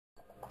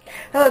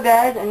Hello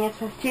guys,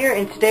 Aniesmith here,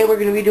 and today we're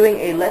going to be doing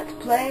a Let's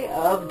Play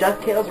of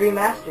DuckTales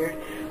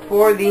Remastered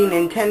for the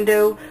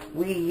Nintendo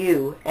Wii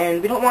U.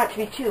 And we don't want it to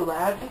be too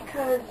loud,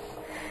 because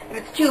if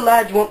it's too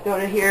loud you won't be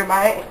able to hear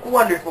my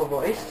wonderful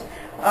voice.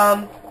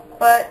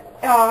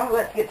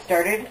 Let's get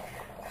started.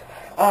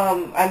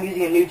 I'm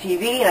using a new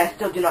TV, and I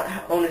still do not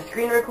own a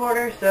screen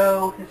recorder,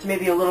 so it's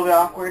maybe a little bit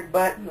awkward,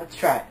 but let's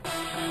try it.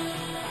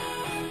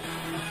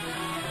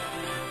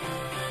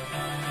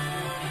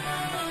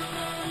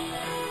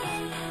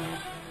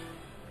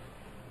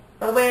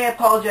 By the way, I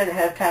apologize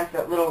ahead of time for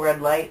that little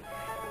red light.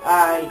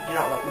 I do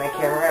not like my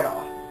camera at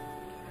all.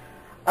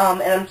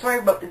 And I'm sorry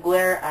about the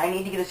glare. I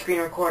need to get a screen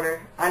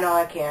recorder. I know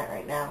I can't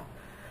right now.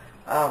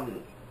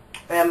 And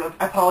I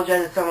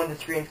apologize if some of the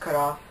screen's cut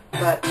off,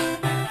 but this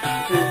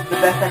is the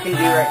best I can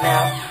do right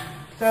now.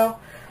 So,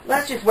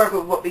 let's just work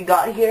with what we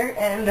got here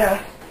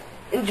and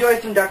enjoy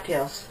some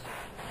DuckTales.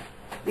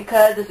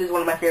 Because this is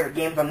one of my favorite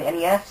games on the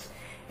NES,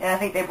 and I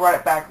think they brought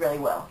it back really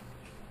well.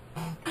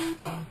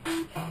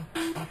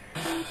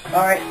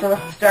 Alright, so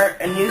let's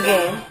start a new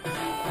game.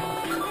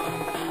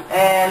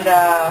 And,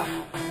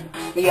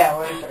 yeah,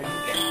 we're gonna start a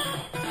new game.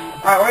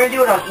 Alright, we're gonna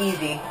do it on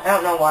easy. I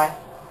don't know why.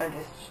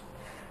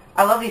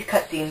 I love these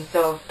cutscenes,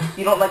 so if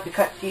you don't like the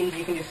cutscenes,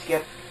 you can just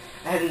skip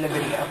ahead in the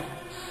video.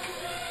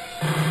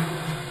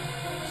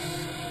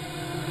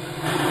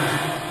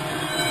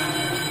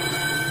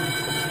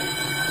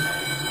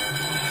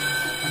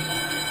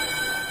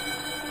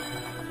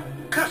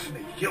 Cuss me,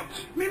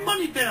 Hilts. Me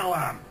money been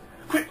alarm.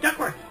 Quick,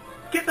 Duckworth,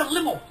 get the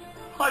limo.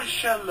 I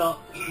shall not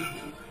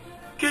eat.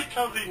 Get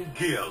her in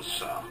gear,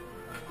 sir.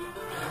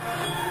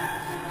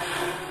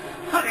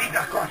 Hurry,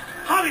 Duckworth,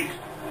 hurry!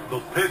 The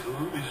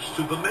pedal is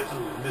to the metal,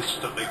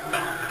 Mr.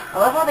 McMahon. I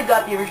love how they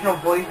got the original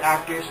voice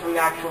actors from the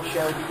actual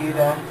show to do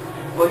the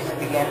voices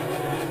again.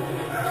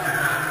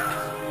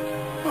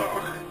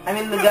 I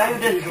mean, the guy who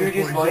does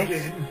Scrooge's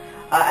voice,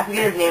 I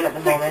forget his name at the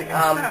moment,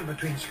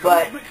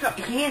 but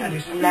he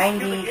is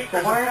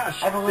 94,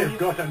 I believe.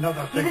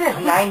 He's in his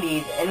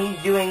 90s, and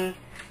he's doing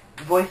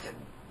voice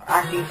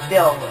acting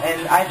still,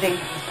 and I think,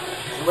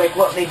 like,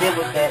 what they did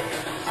with it,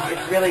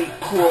 it's really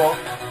cool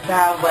to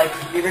have, like,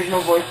 the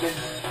original voices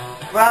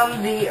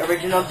from the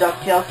original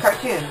DuckTales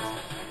cartoon.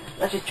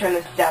 Let's just turn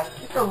this down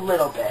just a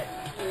little bit.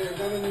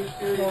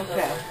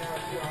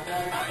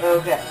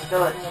 Okay, so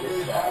let's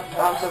just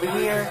bounce over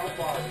here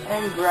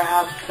and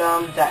grab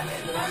some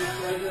diamonds.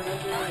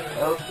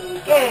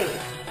 Okay,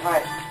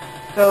 alright.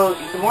 So,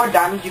 the more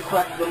diamonds you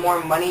collect, the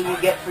more money you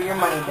get for your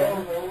money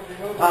bin.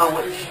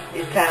 Which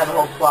is kind of the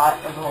whole plot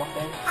of the whole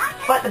thing.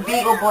 But the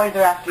Beagle Boys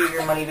are after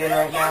your money bin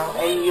right now,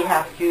 and you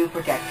have to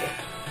protect it.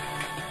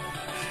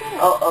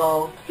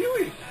 Uh-oh.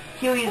 Huey's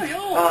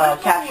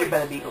captured by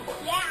the Beagle Boys.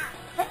 Yeah,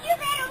 but you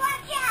better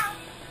watch out.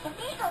 The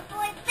Beagle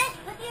Boys mess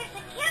with your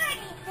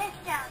security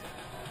system.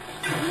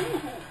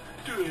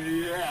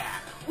 Yeah,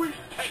 we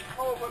take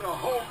over the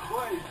whole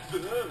place.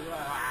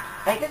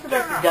 I guess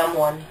that's the dumb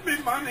one. Me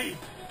money.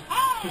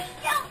 Hey,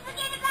 don't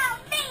forget about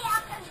me,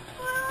 Uncle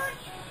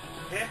Scrooge.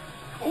 Yeah?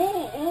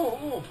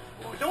 Oh,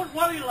 don't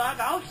worry, lad,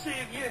 I'll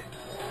save you.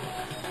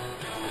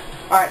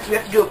 Alright, so we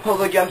have to do a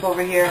pogo jump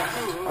over here.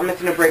 I'm just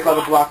going to break all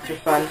the blocks for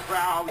fun.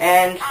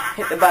 And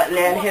hit the button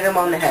and hit him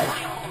on the head.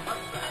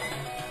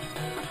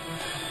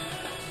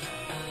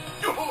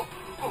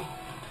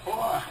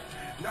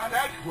 Now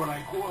that's what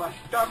I call a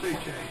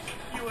stomach ache.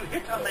 You will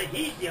hit on the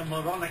heat, you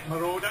moronic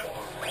marauder.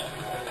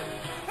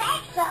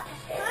 Thanks, Uncle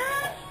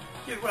Scrooge.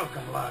 You're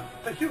welcome, lad.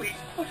 But Huey,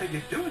 what are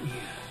you doing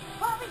here?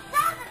 Well, we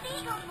saw the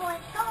Beagle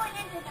Boys going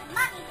into the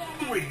money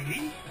bin. We?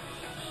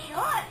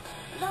 Sure.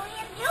 Louie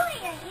and Dewey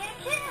are here,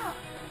 too.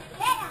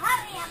 Better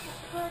hurry, Uncle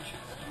Scrooge.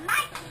 We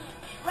might be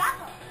in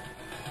trouble.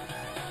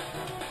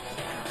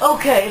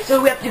 Okay,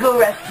 so we have to go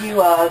rescue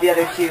the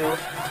other two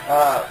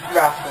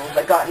rascals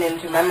that gotten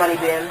into my money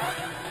bin.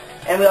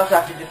 And we also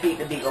have to defeat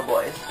the Beagle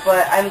Boys.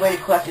 But I'm going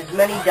to collect as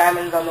many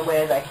diamonds on the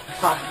way as I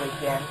possibly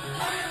can.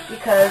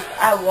 Because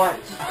I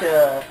want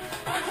to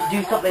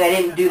do something I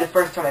didn't do the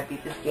first time I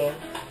beat this game.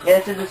 Yeah,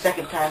 this is the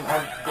second time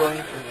I've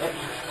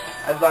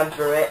gone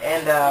through it.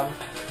 And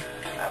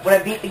when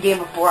I beat the game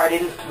before, I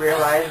didn't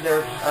realize there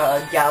was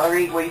a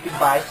gallery where you could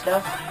buy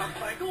stuff.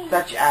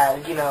 Such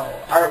as, you know,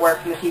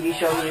 artwork from the TV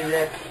show,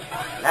 music.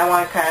 And I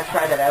want to kind of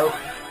try that out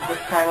this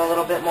time a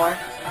little bit more.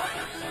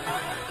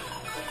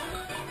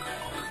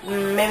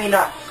 Maybe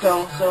not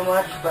so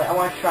much, but I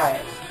want to try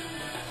it.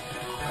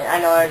 And I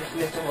know I just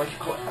missed a bunch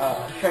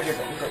of treasure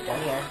bins right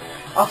down here.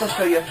 I'll also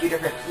show you a few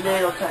different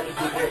little tiny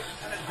secrets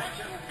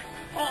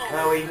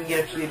where you can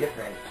get a few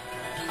different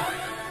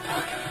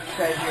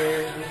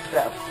treasures and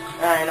stuff.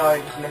 I know I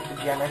just missed a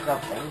gem or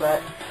something,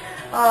 but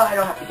I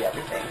don't have to get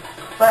everything.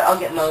 But I'll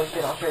get most,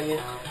 and I'll show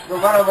you. There's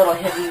a lot of little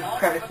hidden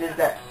crevices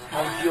that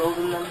have jewels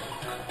in them.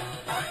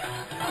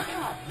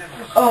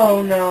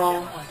 Oh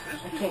no,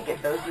 I can't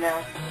get those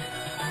now.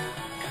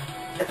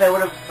 If I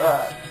would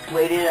have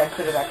waited, I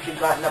could have actually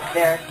gotten up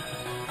there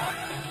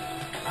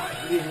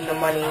using the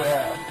money,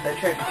 the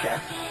treasure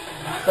chest.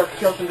 So let's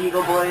kill some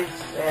Beagle Boys,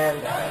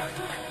 and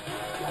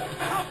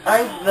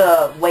I think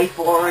the Way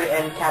Forward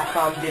and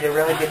Capcom did a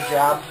really good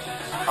job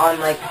on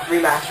like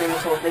remastering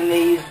this whole thing.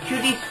 They used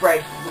 2D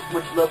sprites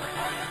which look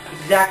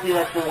exactly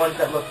like the ones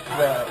that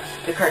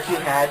the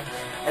cartoon had,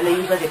 and they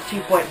used like a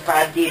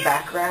 2.5D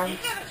background,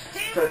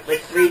 so it's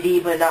like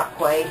 3D but not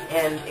quite,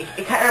 and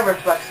it kind of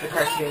reflects the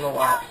cartoon a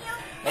lot.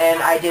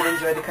 And I did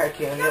enjoy the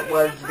cartoon. It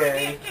was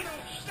very,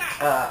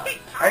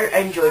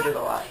 I enjoyed it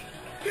a lot.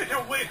 Get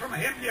away from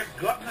him, you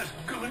gluttonous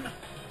goon.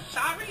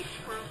 Sorry,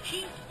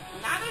 Scroogey.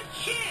 Not a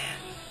chance.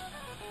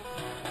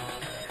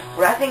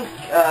 But I think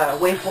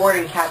Way Forward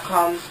and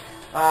Capcom,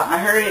 I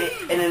heard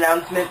an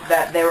announcement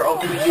that they were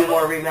open to do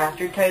more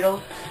remastered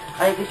titles.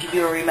 I think they should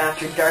do a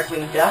remastered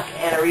Darkwing Duck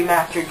and a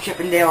remastered Chip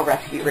and Dale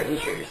Rescue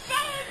Rangers.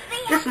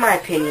 Just my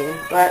opinion,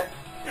 but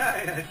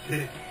I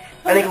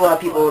think a lot of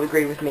people would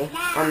agree with me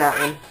on that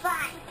one.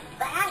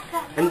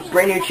 And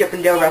brand new Chip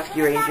and Dale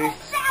Rescue Rangers.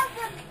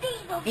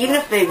 Even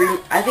if they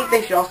I think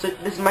they should also,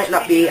 this might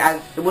not be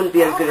as, it wouldn't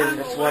be as good as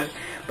this one,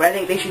 but I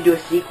think they should do a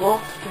sequel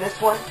to this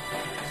one.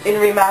 In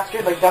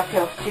remastered, like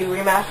DuckTales 2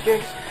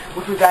 Remastered,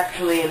 which was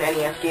actually an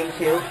NES game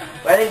too.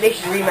 But I think they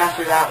should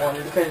remaster that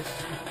one, because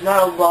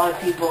not a lot of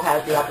people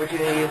had the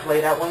opportunity to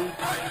play that one.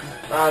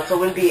 So it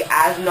wouldn't be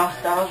as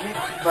nostalgic,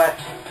 but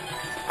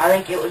I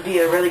think it would be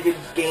a really good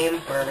game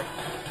for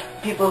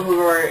people who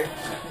were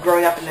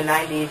growing up in the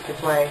 90s to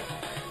play,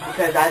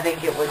 because I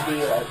think it would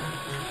be like,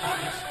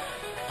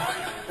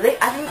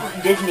 I think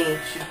Disney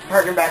should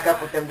partner back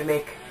up with them to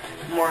make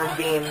more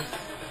games,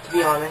 to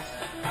be honest.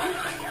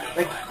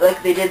 Like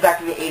they did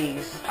back in the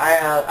 80s.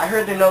 I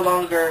heard they're no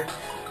longer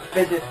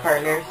business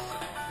partners,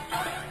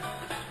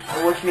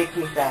 which makes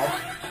me sad,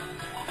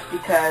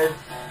 because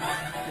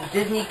the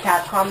Disney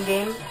Capcom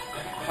games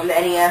on the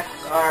NES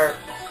are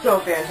so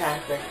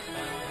fantastic.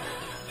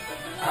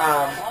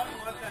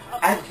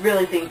 I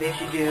really think they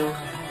should do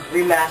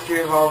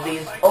remaster of all of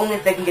these, only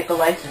if they can get the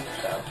license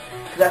though.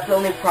 Because that's the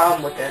only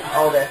problem with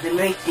all this. It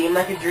may seem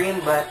like a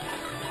dream, but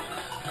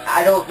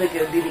I don't think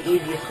it would be the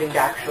easiest thing to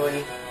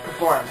actually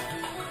perform.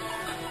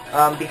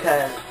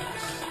 Because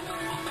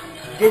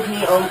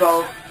Disney owns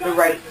all the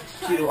rights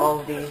to all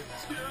of these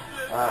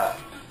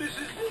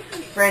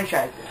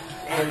franchises,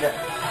 and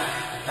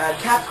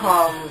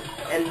Capcom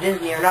and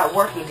Disney are not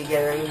working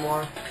together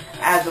anymore,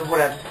 as of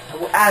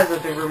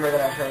the rumor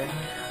that I've heard.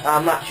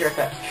 I'm not sure if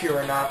that's true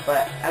or not,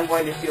 but I'm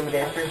going to assume it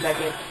is for a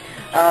second.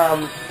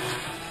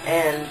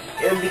 And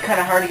it would be kind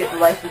of hard to get the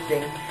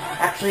licensing.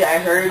 Actually, I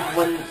heard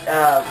when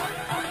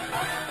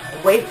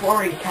Way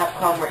Forward and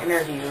Capcom were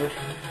interviewed,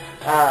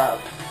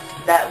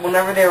 that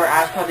whenever they were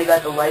asked how they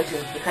got the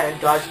license, they kind of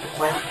dodged the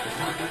question.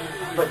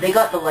 But they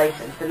got the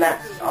license, and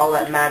that's all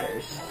that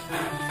matters.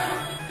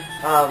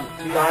 To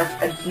be honest,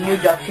 a new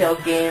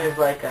DuckTales game is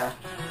like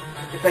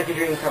it's like a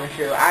dream come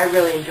true. I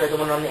really enjoyed the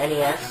one on the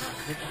NES.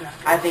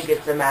 I think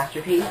it's a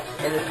masterpiece,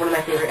 and it's one of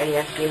my favorite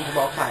NES games of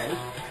all time.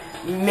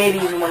 Maybe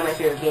even one of my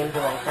favorite games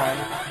of all time.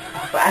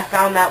 But I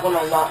found that one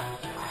a lot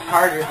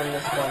harder than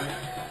this one,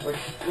 which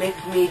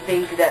makes me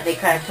think that they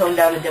kind of toned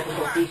down the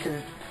difficulty,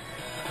 because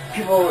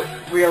people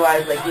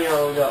realize, like, you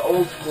know, the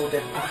old school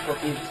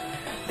difficulties.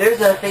 There's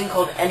a thing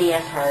called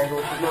NES hard,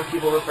 which most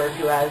people refer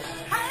to as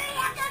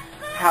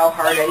how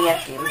hard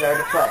NES games are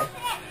to play.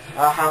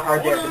 How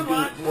hard they're to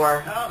beat,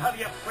 more, I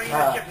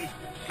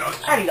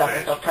already got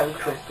myself tongue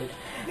twisted.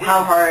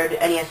 How hard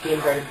NES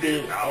games are to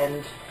beat,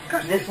 and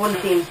this one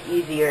seems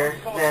easier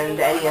than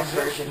the NES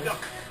version.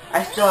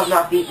 I still have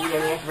not beaten the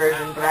NES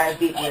version, but I have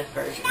beaten this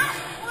version.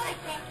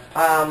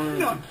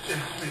 I'm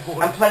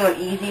playing on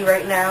easy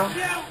right now,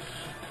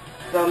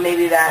 so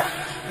maybe that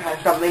has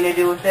something to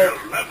do with it.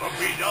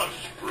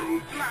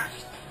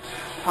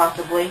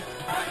 Possibly.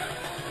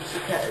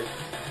 Because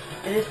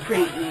it is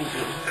pretty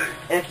easy.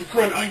 And if you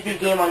play an easy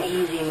game on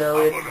easy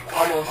mode,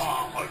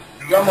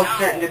 you're almost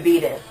certain to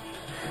beat it.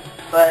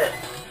 But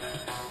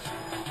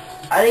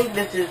I think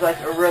this is like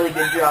a really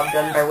good job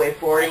done by Way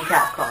Forward and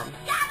Capcom.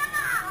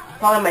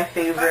 Probably my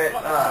favorite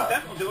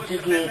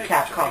Disney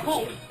Capcom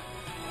game.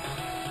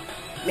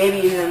 Maybe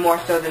even more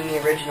so than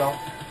the original.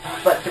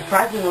 But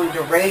surprisingly,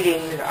 the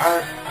ratings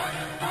aren't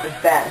the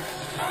best.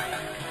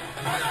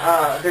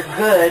 They're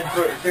good,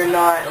 but they're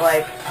not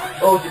like,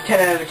 oh, it's a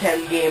 10 out of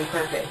 10 game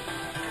perfect.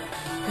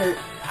 Because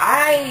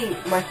I,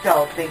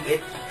 myself, think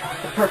it's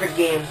the perfect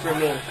game for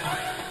me.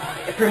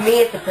 For me,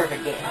 it's the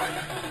perfect game.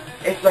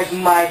 It's like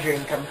my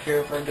dream come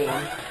true for a game.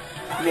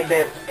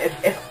 Maybe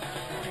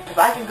if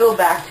I could go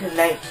back to the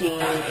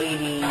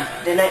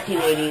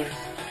 1980s,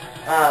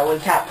 when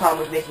Capcom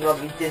was making all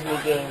these Disney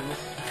games,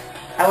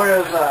 I would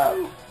have,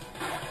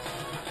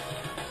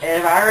 and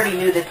if I already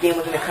knew this game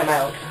was going to come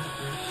out,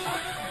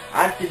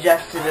 I'd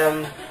suggest to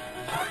them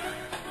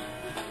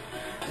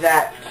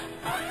that,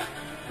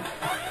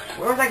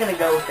 where was I going to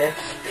go with this?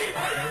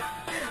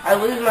 I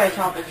lose my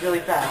topics really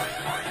fast.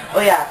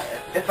 Oh yeah,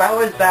 if I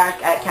was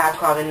back at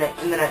Capcom in the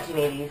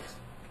 1980s,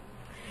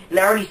 and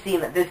I already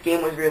seen that this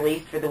game was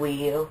released for the Wii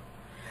U,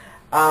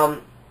 I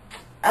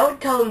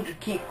would tell them to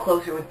keep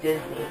closer with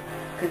Disney,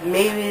 because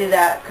maybe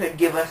that could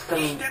give us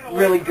some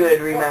really good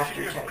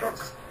remastered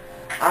titles.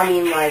 I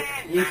mean, like,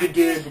 you could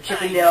do the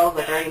Chippendales,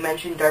 like I already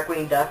mentioned,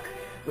 Darkwing Duck,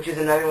 which is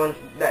another one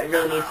that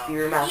really needs to be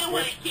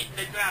remastered.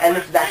 And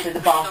this is actually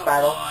the boss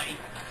battle.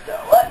 So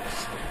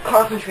let's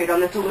concentrate on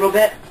this a little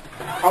bit,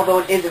 although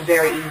it is a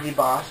very easy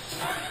boss.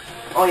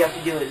 All you have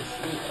to do is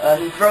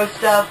he throws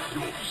stuff,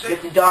 you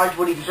have to dodge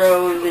what he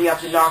throws, and you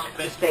have to knock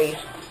the face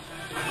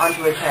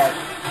onto his head.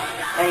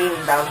 And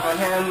even bounce on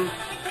him,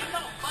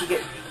 you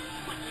get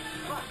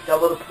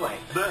double the point.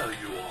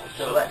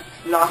 So let's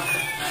knock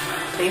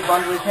safe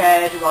onto his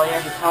head while he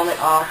has his helmet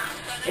off.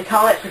 His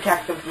helmet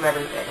protects him from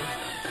everything,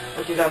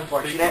 which is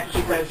unfortunate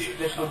because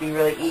this would be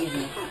really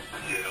easy.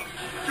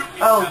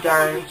 Oh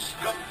darn.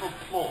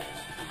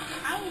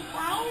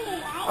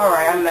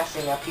 Alright, I'm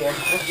messing up here.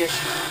 Let's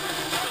just...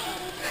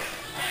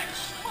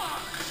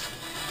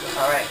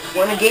 Alright,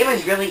 when a game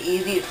is really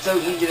easy, it's so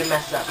easy to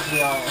mess up, to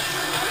be honest.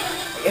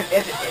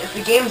 If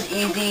the game's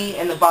easy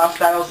and the boss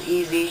battle's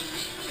easy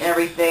and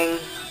everything,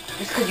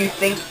 just because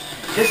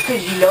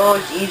you know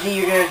it's easy,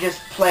 you're gonna just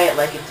play it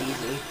like it's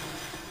easy.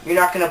 You're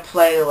not gonna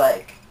play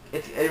like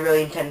it's a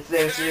really intense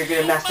thing, so you're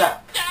gonna mess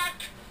up.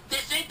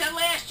 This ain't the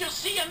last you'll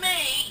see of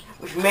me.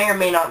 Which may or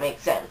may not make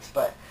sense,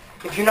 but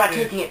if you're not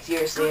taking it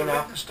seriously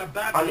enough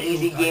on the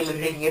easy game and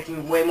thinking it's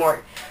way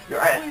more,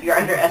 you're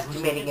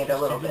underestimating it a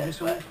little bit.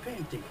 But.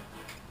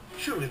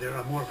 Surely there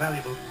are more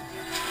valuable.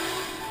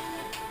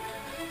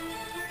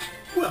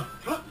 Well,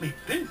 pluck me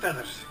pin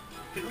feathers.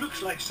 It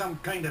looks like some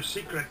kind of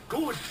secret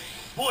code.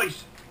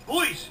 Boys!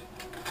 Boys!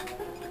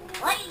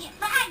 What did you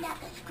find,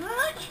 Uncle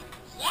Scrooge?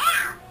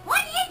 Yeah,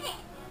 what is it?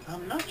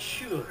 I'm not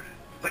sure,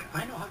 but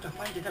I know how to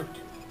find it out.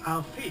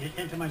 I'll feed it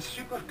into my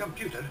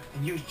supercomputer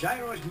and use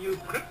Gyro's new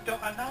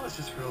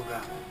crypto-analysis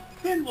program.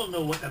 Then we'll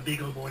know what the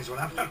Beagle Boys were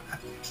after.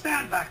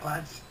 Stand back,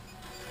 lads.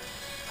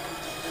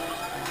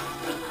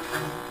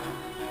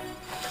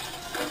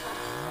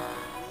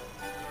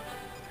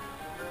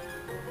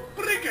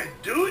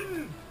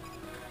 Brigadoon!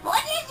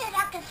 What is it,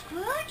 Uncle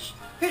Scrooge?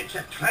 It's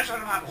a treasure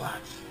map,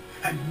 lads.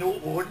 And no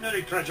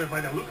ordinary treasure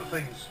by the look of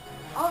things.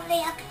 Only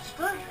Uncle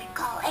Scrooge would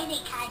call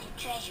any kind of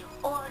treasure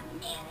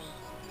ordinary.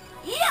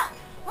 Look!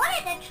 One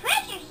of the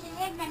treasures is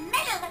in the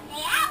middle of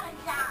the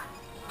Amazon.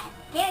 And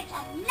there's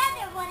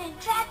another one in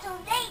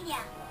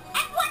Transylvania.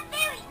 And one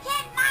buried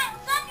 10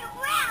 miles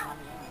underground.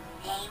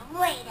 Hey,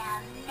 wait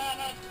a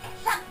minute.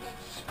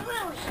 Something's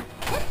screwy.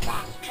 This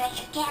last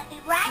treasure can't be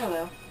right.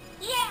 Hello.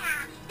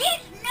 Yeah,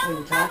 there's no Are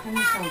you talking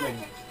to somebody?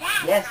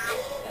 that Yes,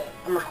 high.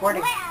 I'm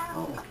recording.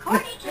 Well,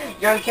 according to the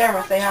You're on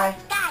camera, say hi.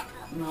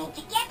 Skybook, No.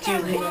 to get there,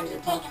 Too we late. have to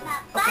take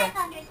about Okay.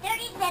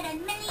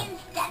 537 million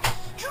steps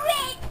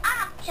straight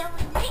up till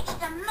we reach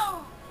the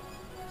moon.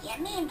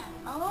 You mean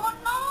the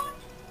moon?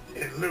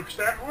 It looks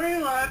that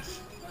way, lads.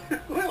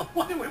 Well,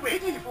 what are we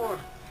waiting for?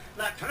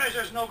 That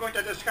treasure's not going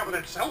to discover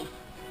itself.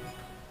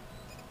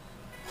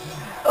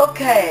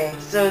 Okay,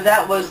 so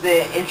that was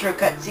the intro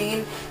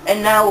cutscene,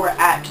 and now we're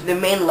at the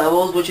main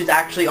levels, which is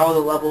actually all the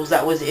levels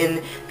that was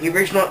in the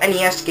original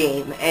NES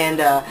game, and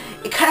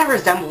it kind of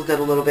resembles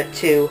it a little bit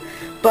too,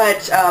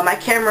 but my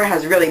camera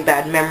has really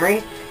bad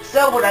memory,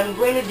 so what I'm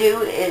going to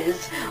do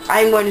is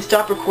I'm going to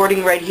stop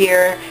recording right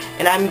here,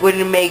 and I'm going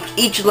to make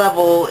each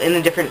level in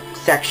a different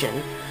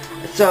section.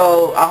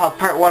 So I'll have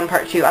part 1,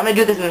 part 2. I'm going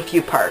to do this in a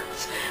few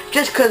parts,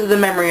 just because of the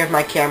memory of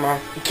my camera.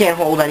 It can't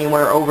hold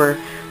anywhere over,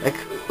 like,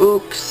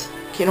 oops,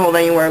 can't hold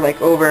anywhere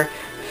like over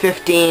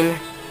 15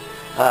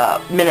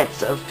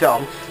 minutes of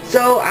film.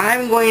 So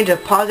I'm going to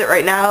pause it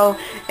right now,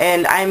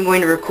 and I'm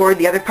going to record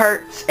the other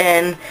parts,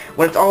 and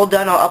when it's all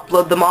done I'll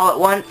upload them all at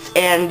once,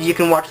 and you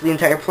can watch the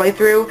entire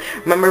playthrough.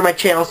 Remember, my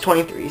channel is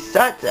 23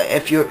 subs.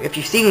 If you're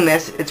seeing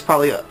this, it's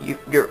probably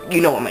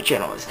you know what my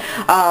channel is.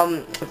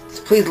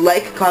 Please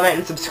like, comment,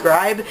 and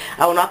subscribe.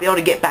 I will not be able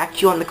to get back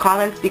to you on the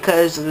comments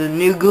because of the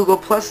new Google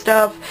Plus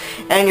stuff,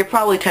 and you're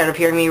probably tired of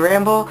hearing me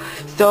ramble.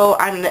 So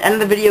I'm going to end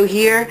the video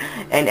here,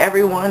 and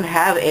everyone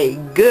have a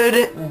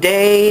good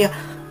day,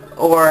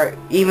 or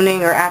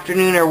evening, or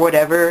afternoon, or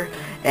whatever,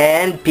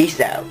 and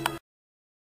peace out.